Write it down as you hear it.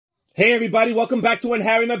Hey everybody, welcome back to When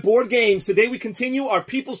Harry Met Board Games. Today we continue our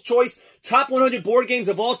People's Choice Top 100 Board Games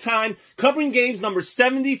of All Time, covering games number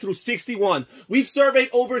 70 through 61. We've surveyed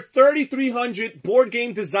over 3,300 board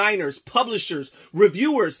game designers, publishers,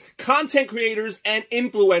 reviewers, content creators, and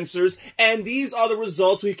influencers, and these are the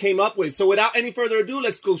results we came up with. So without any further ado,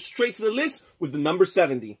 let's go straight to the list with the number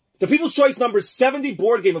 70. The People's Choice number 70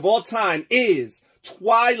 board game of all time is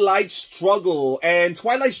Twilight Struggle. And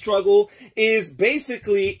Twilight Struggle is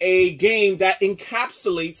basically a game that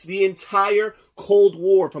encapsulates the entire Cold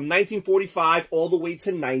War from 1945 all the way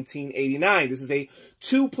to 1989. This is a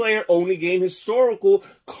two-player only game, historical,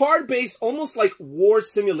 card-based, almost like war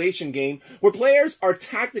simulation game, where players are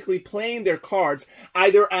tactically playing their cards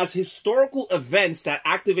either as historical events that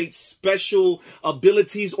activate special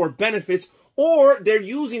abilities or benefits, or they're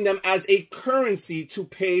using them as a currency to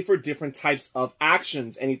pay for different types of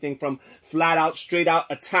actions. Anything from flat out, straight out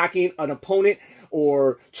attacking an opponent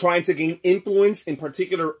or trying to gain influence in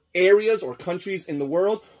particular areas or countries in the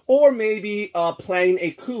world, or maybe planning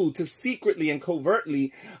a coup to secretly and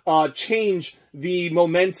covertly change the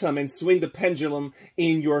momentum and swing the pendulum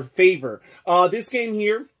in your favor. This game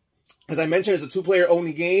here, as I mentioned, it's a two-player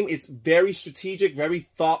only game. It's very strategic, very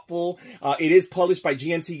thoughtful. It is published by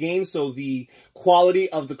GMT Games, so the quality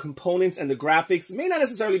of the components and the graphics may not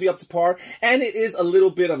necessarily be up to par, and it is a little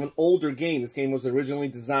bit of an older game. This game was originally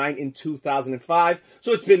designed in 2005,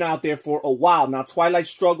 so it's been out there for a while. Now, Twilight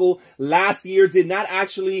Struggle last year did not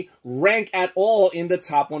actually rank at all in the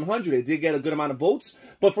top 100. It did get a good amount of votes,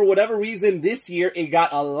 but for whatever reason, this year it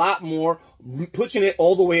got a lot more, pushing it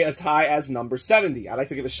all the way as high as number 70. I'd like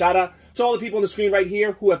to give a shout out to all the people on the screen right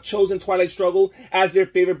here who have chosen Twilight Struggle as their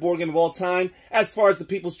favorite board game of all time. As far as the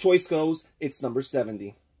People's Choice goes, it's number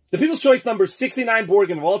 70. The People's Choice number 69 board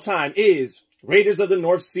game of all time is Raiders of the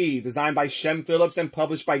North Sea, designed by Shem Phillips and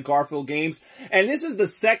published by Garphill Games. And this is the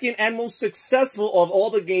second and most successful of all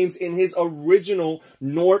the games in his original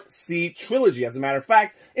North Sea trilogy. As a matter of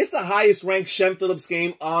fact, it's the highest ranked Shem Phillips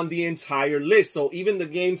game on the entire list. So even the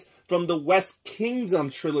games from the West Kingdom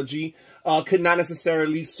trilogy could not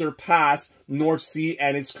necessarily surpass North Sea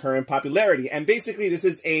and its current popularity. And basically, this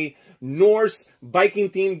is a Norse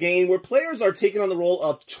Viking-themed game where players are taking on the role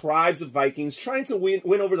of tribes of Vikings, trying to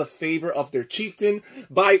win over the favor of their chieftain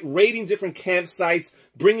by raiding different campsites,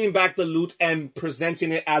 bringing back the loot, and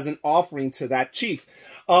presenting it as an offering to that chief.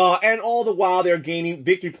 And all the while, they're gaining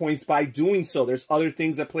victory points by doing so. There's other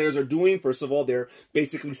things that players are doing. First of all, they're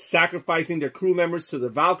basically sacrificing their crew members to the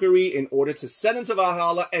Valkyrie in order to send into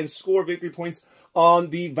Valhalla and score victory points on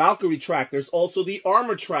the Valkyrie track. There's also the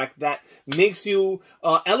armor track that makes you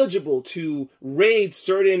eligible to raid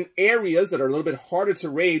certain areas that are a little bit harder to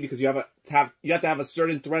raid because you have to have a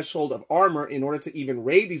certain threshold of armor in order to even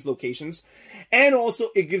raid these locations. And also,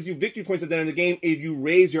 it gives you victory points at the end of the game if you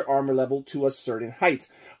raise your armor level to a certain height.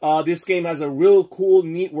 This game has a real cool,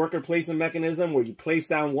 neat worker placement mechanism where you place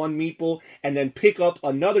down one meeple and then pick up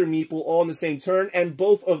another meeple all in the same turn, and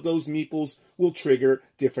both of those meeples will trigger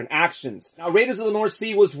different actions. Now, Raiders of the North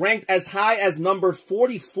Sea was ranked as high as number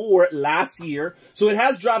 44 last year, so it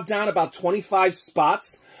has dropped down about 25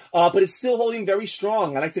 spots. But it's still holding very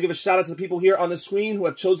strong. I'd like to give a shout out to the people here on the screen who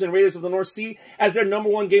have chosen Raiders of the North Sea as their number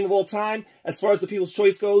one game of all time. As far as the People's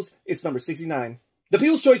Choice goes, it's number 69. The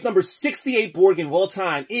People's Choice number 68 board game of all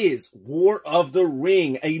time is War of the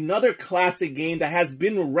Ring, another classic game that has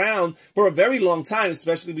been around for a very long time,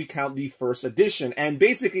 especially if we count the first edition. And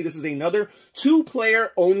basically, this is another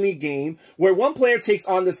two-player only game where one player takes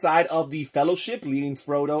on the side of the Fellowship, leading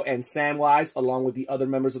Frodo and Samwise along with the other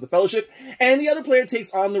members of the Fellowship, and the other player takes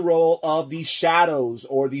on the role of the Shadows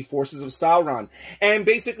or the Forces of Sauron. And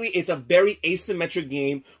basically, it's a very asymmetric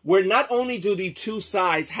game where not only do the two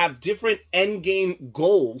sides have different endgame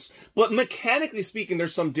goals, but mechanically speaking,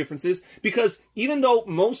 there's some differences because even though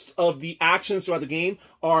most of the actions throughout the game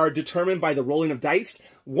are determined by the rolling of dice,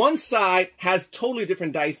 one side has totally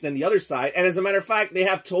different dice than the other side. And as a matter of fact, they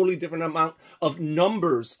have totally different amount of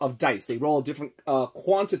numbers of dice. They roll a different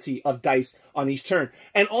quantity of dice on each turn.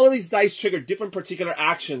 And all of these dice trigger different particular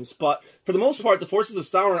actions. But for the most part, the Forces of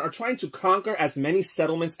Sauron are trying to conquer as many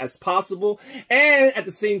settlements as possible. And at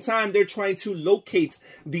the same time, they're trying to locate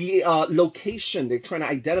the location. They're trying to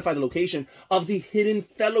identify the location of the hidden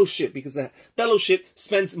Fellowship, because the Fellowship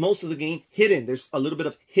spends most of the game hidden. There's a little bit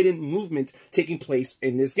of hidden movement taking place in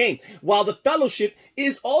in this game. While the Fellowship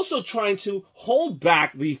is also trying to hold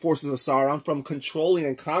back the forces of Sauron from controlling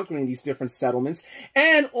and conquering these different settlements,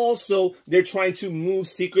 and also they're trying to move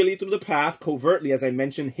secretly through the path, covertly, as I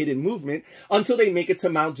mentioned, hidden movement, until they make it to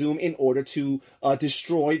Mount Doom in order to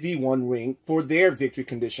destroy the One Ring for their victory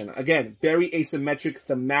condition. Again, very asymmetric,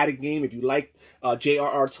 thematic game. If you like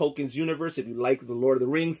J.R.R. Tolkien's universe, if you like The Lord of the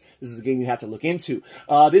Rings, this is a game you have to look into.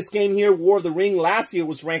 This game here, War of the Ring, last year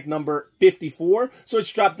was ranked number 54, so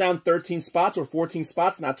it's dropped down 13 spots or 14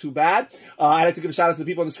 spots, not too bad. I'd like to give a shout out to the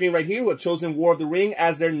people on the screen right here who have chosen War of the Ring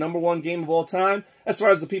as their #1 game of all time. As far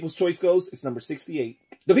as the People's Choice goes, it's number 68.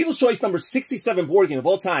 The People's Choice number 67 board game of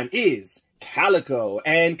all time is Calico,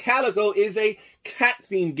 and Calico is a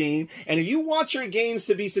cat-themed game, and if you want your games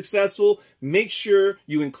to be successful, make sure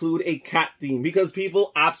you include a cat theme, because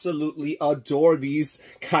people absolutely adore these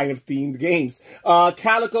kind of themed games.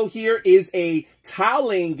 Calico here is a tile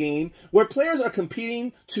laying game where players are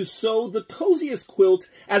competing to sew the coziest quilt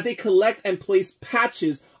as they collect and place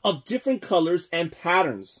patches of different colors and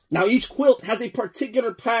patterns. Now, each quilt has a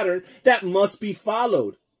particular pattern that must be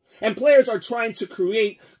followed, and players are trying to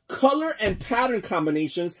create color and pattern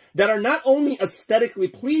combinations that are not only aesthetically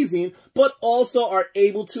pleasing, but also are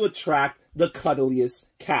able to attract the cuddliest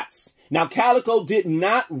cats. Now, Calico did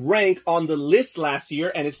not rank on the list last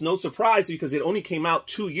year, and it's no surprise because it only came out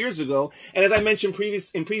 2 years ago. And as I mentioned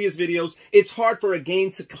in previous videos, it's hard for a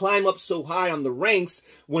game to climb up so high on the ranks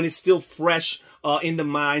when it's still fresh in the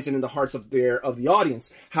minds and in the hearts of the audience.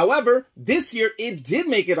 However, this year it did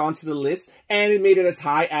make it onto the list, and it made it as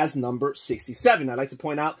high as number 67. I'd like to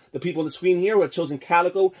point out the people on the screen here who have chosen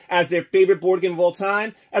Calico as their favorite board game of all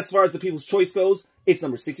time. As far as the People's Choice goes, it's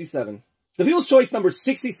number 67. The People's Choice number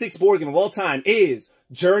 66 board game of all time is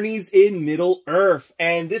Journeys in Middle-earth.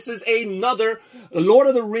 And this is another Lord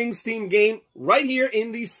of the Rings themed game right here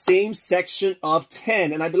in the same section of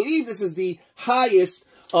 10. And I believe this is the highest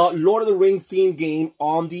Lord of the Rings themed game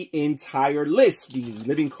on the entire list. The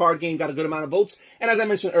living card game got a good amount of votes. And as I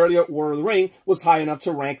mentioned earlier, War of the Ring was high enough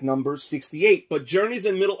to rank number 68. But Journeys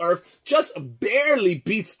in Middle-earth just barely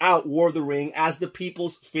beats out War of the Ring as the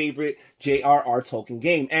people's favorite J.R.R. Tolkien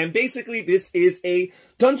game. And basically, this is a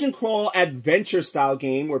dungeon crawl adventure style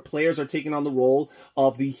game where players are taking on the role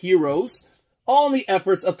of the heroes, all in the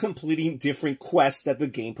efforts of completing different quests that the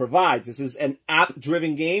game provides. This is an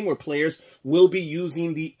app-driven game where players will be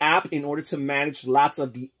using the app in order to manage lots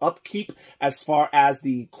of the upkeep as far as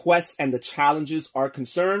the quests and the challenges are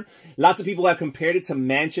concerned. Lots of people have compared it to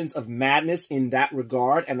Mansions of Madness in that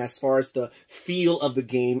regard, and as far as the feel of the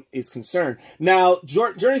game is concerned. Now,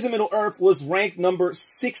 Journeys in Middle-earth was ranked number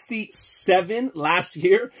 67 last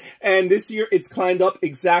year, and this year it's climbed up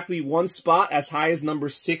exactly 1 spot, as high as number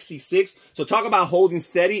 66. So talk about holding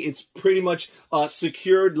steady. It's pretty much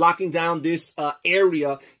secured, locking down this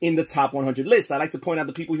area in the top 100 list. I'd like to point out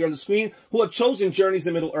the people here on the screen who have chosen Journeys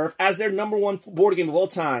in Middle-earth as their #1 board game of all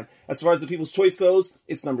time. As far as the People's Choice goes,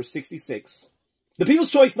 it's number 66. The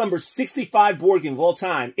People's Choice number 65 board game of all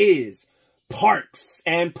time is Parks.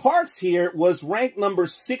 And Parks here was ranked number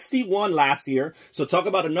 61 last year. So talk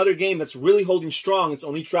about another game that's really holding strong. It's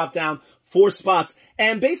only dropped down 4 spots.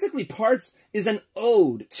 And basically, Parks is an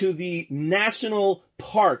ode to the national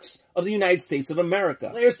parks of the United States of America.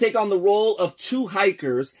 Players take on the role of 2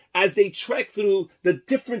 hikers as they trek through the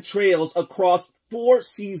different trails across 4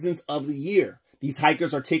 seasons of the year. These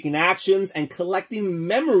hikers are taking actions and collecting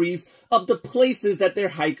memories of the places that their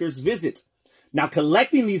hikers visit. Now,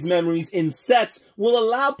 collecting these memories in sets will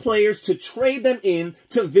allow players to trade them in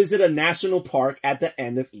to visit a national park at the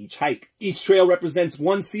end of each hike. Each trail represents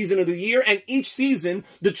 1 season of the year, and each season,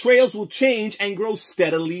 the trails will change and grow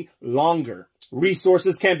steadily longer.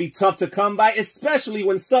 Resources can be tough to come by, especially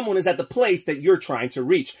when someone is at the place that you're trying to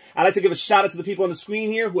reach. I'd like to give a shout out to the people on the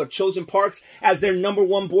screen here who have chosen Parks as their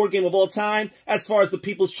 #1 board game of all time. As far as the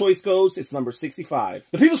People's Choice goes, it's number 65.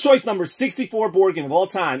 The People's Choice number 64 board game of all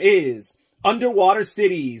time is Underwater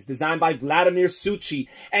Cities, designed by Vladimir Suchy.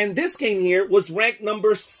 And this game here was ranked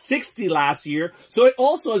number 60 last year, so it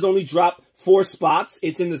also has only dropped 4 spots.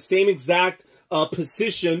 It's in the same exact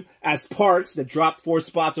position as Parks that dropped 4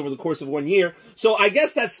 spots over the course of 1 year. So I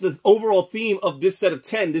guess that's the overall theme of this set of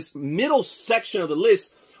 10. This middle section of the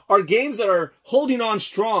list are games that are holding on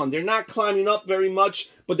strong. They're not climbing up very much,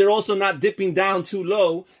 but they're also not dipping down too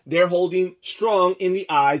low. They're holding strong in the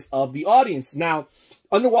eyes of the audience. Now,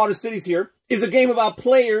 Underwater Cities here is a game about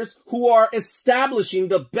players who are establishing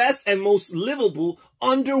the best and most livable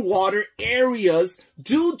underwater areas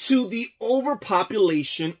due to the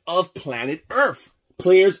overpopulation of planet Earth.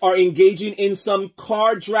 Players are engaging in some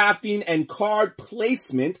card drafting and card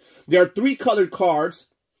placement. There are 3 colored cards.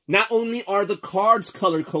 Not only are the cards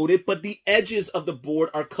color-coded, but the edges of the board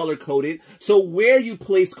are color-coded. So where you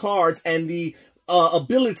place cards and the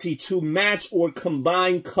ability to match or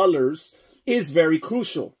combine colors is very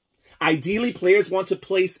crucial. Ideally, players want to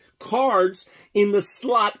place cards in the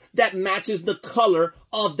slot that matches the color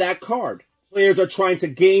of that card. Players are trying to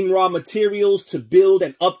gain raw materials to build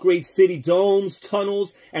and upgrade city domes,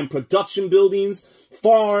 tunnels, and production buildings,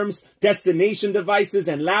 farms, destination devices,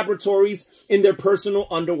 and laboratories in their personal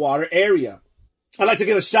underwater area. I'd like to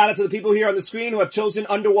give a shout out to the people here on the screen who have chosen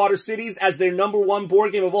Underwater Cities as their #1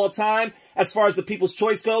 board game of all time. As far as the People's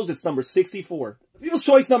Choice goes, it's number 64. The People's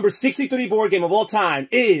Choice number 63 board game of all time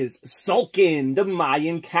is Tzolk'in, the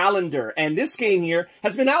Mayan Calendar. And this game here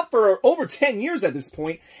has been out for over 10 years at this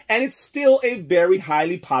point, and it's still a very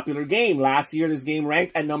highly popular game. Last year, this game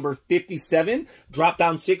ranked at number 57, dropped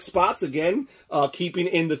down 6 spots, again, keeping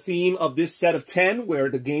in the theme of this set of 10, where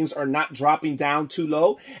the games are not dropping down too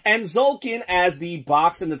low. And Tzolk'in, as the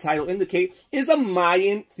box and the title indicate, is a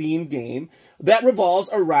Mayan-themed game that revolves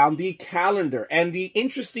around the calendar. And the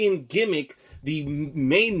interesting gimmick, the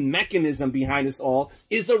main mechanism behind this all,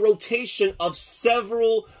 is the rotation of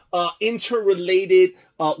several interrelated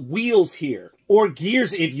wheels here, or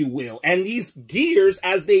gears, if you will. And these gears,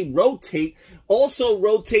 as they rotate, also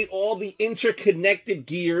rotate all the interconnected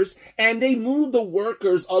gears, and they move the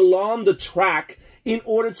workers along the track in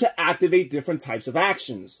order to activate different types of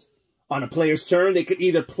actions. On a player's turn, they could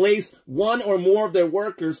either place one or more of their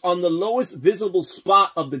workers on the lowest visible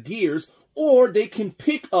spot of the gears, or they can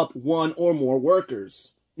pick up one or more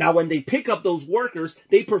workers. Now, when they pick up those workers,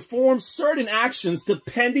 they perform certain actions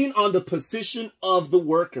depending on the position of the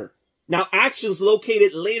worker. Now, actions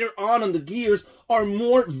located later on the gears are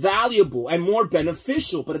more valuable and more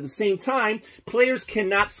beneficial, but at the same time, players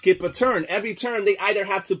cannot skip a turn. Every turn, they either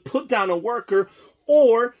have to put down a worker,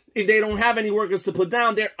 or if they don't have any workers to put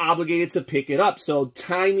down, they're obligated to pick it up. So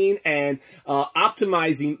timing and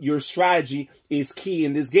optimizing your strategy is key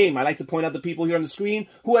in this game. I like to point out the people here on the screen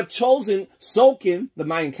who have chosen Tzolk'in, the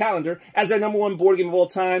Mayan Calendar, as their #1 board game of all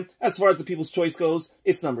time. As far as the People's Choice goes,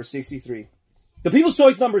 it's number 63. The People's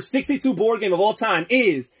Choice number 62 board game of all time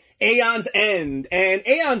is Aeon's End. And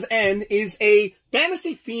Aeon's End is a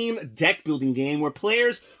fantasy-themed deck-building game where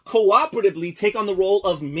players cooperatively take on the role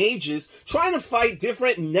of mages trying to fight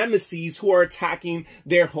different nemesis who are attacking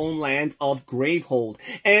their homeland of Gravehold.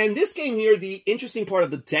 And this game here, the interesting part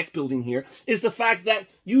of the deck building here is the fact that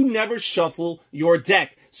you never shuffle your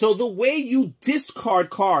deck. So the way you discard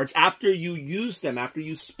cards after you use them, after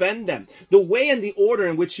you spend them, the way and the order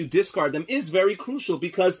in which you discard them is very crucial,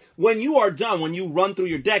 because when you are done, when you run through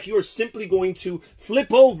your deck, you are simply going to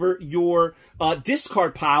flip over your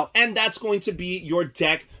discard pile, and that's going to be your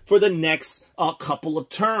deck for the next couple of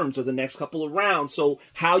turns or the next couple of rounds. So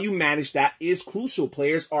how you manage that is crucial.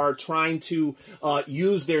 Players are trying to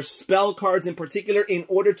use their spell cards in particular in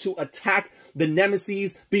order to attack the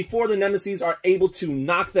nemesis before the nemesis are able to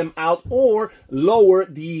knock them out or lower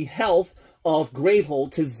the health of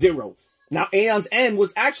Gravehold to 0. Now, Aeon's End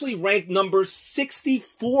was actually ranked number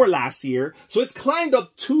 64 last year, so it's climbed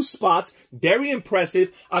up 2 spots. Very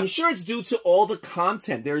impressive. I'm sure it's due to all the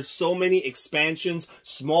content. There's so many expansions,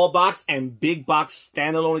 small box and big box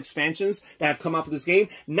standalone expansions that have come out for this game.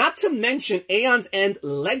 Not to mention Aeon's End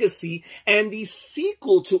Legacy and the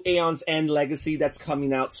sequel to Aeon's End Legacy that's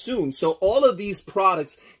coming out soon. So all of these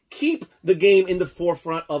products keep the game in the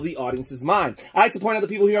forefront of the audience's mind. I like to point out the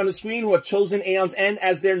people here on the screen who have chosen Aeon's End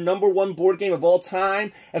as their #1 board game of all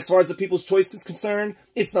time. As far as the People's Choice is concerned,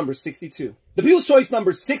 it's number 62. The People's Choice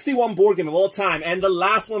number 61 board game of all time, and the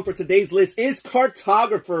last one for today's list, is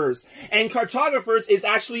Cartographers. And Cartographers is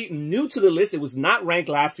actually new to the list. It was not ranked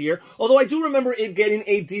last year, although I do remember it getting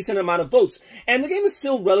a decent amount of votes. And the game is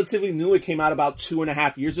still relatively new. It came out about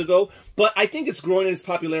 2.5 years ago, but I think it's growing in its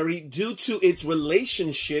popularity due to its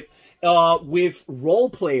relationship with role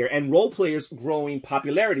player and role players' growing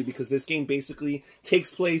popularity, because this game basically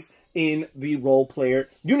takes place in the role player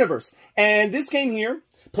universe. And this game here,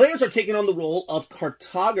 players are taking on the role of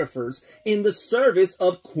cartographers in the service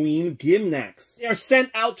of Queen Gimnax. They are sent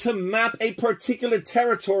out to map a particular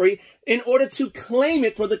territory in order to claim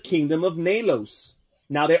it for the Kingdom of Nalos.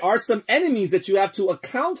 Now, there are some enemies that you have to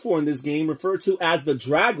account for in this game, referred to as the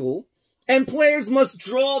Draggle, and players must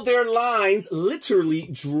draw their lines, literally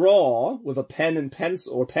draw with a pen and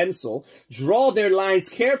pencil, draw their lines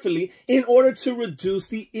carefully in order to reduce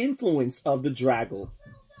the influence of the Draggle.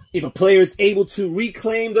 If a player is able to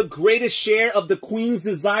reclaim the greatest share of the Queen's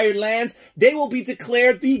desired lands, they will be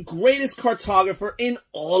declared the greatest cartographer in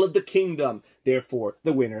all of the kingdom. therefore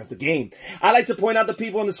the winner of the game. I like to point out the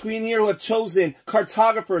people on the screen here who have chosen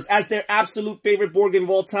Cartographers as their absolute favorite board game of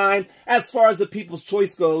all time. As far as the people's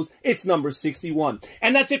choice goes, it's number 61.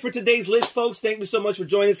 And that's it for today's list, folks. Thank you so much for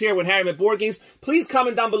joining us here with Harry Met Board Games. Please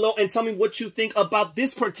comment down below and tell me what you think about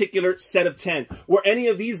this particular set of 10. Were any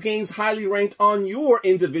of these games highly ranked on your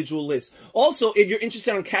individual list? Also, if you're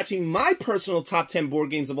interested in catching my personal top 10 board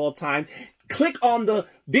games of all time, click on the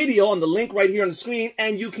video on the link right here on the screen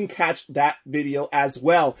and you can catch that video as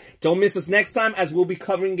well. Don't miss us next time as we'll be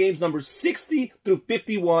covering games number 60 through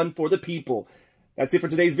 51 for the people. That's it for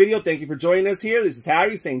today's video. Thank you for joining us here. This is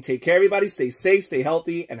Harry saying take care, everybody. Stay safe, stay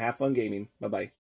healthy, and have fun gaming. Bye-bye.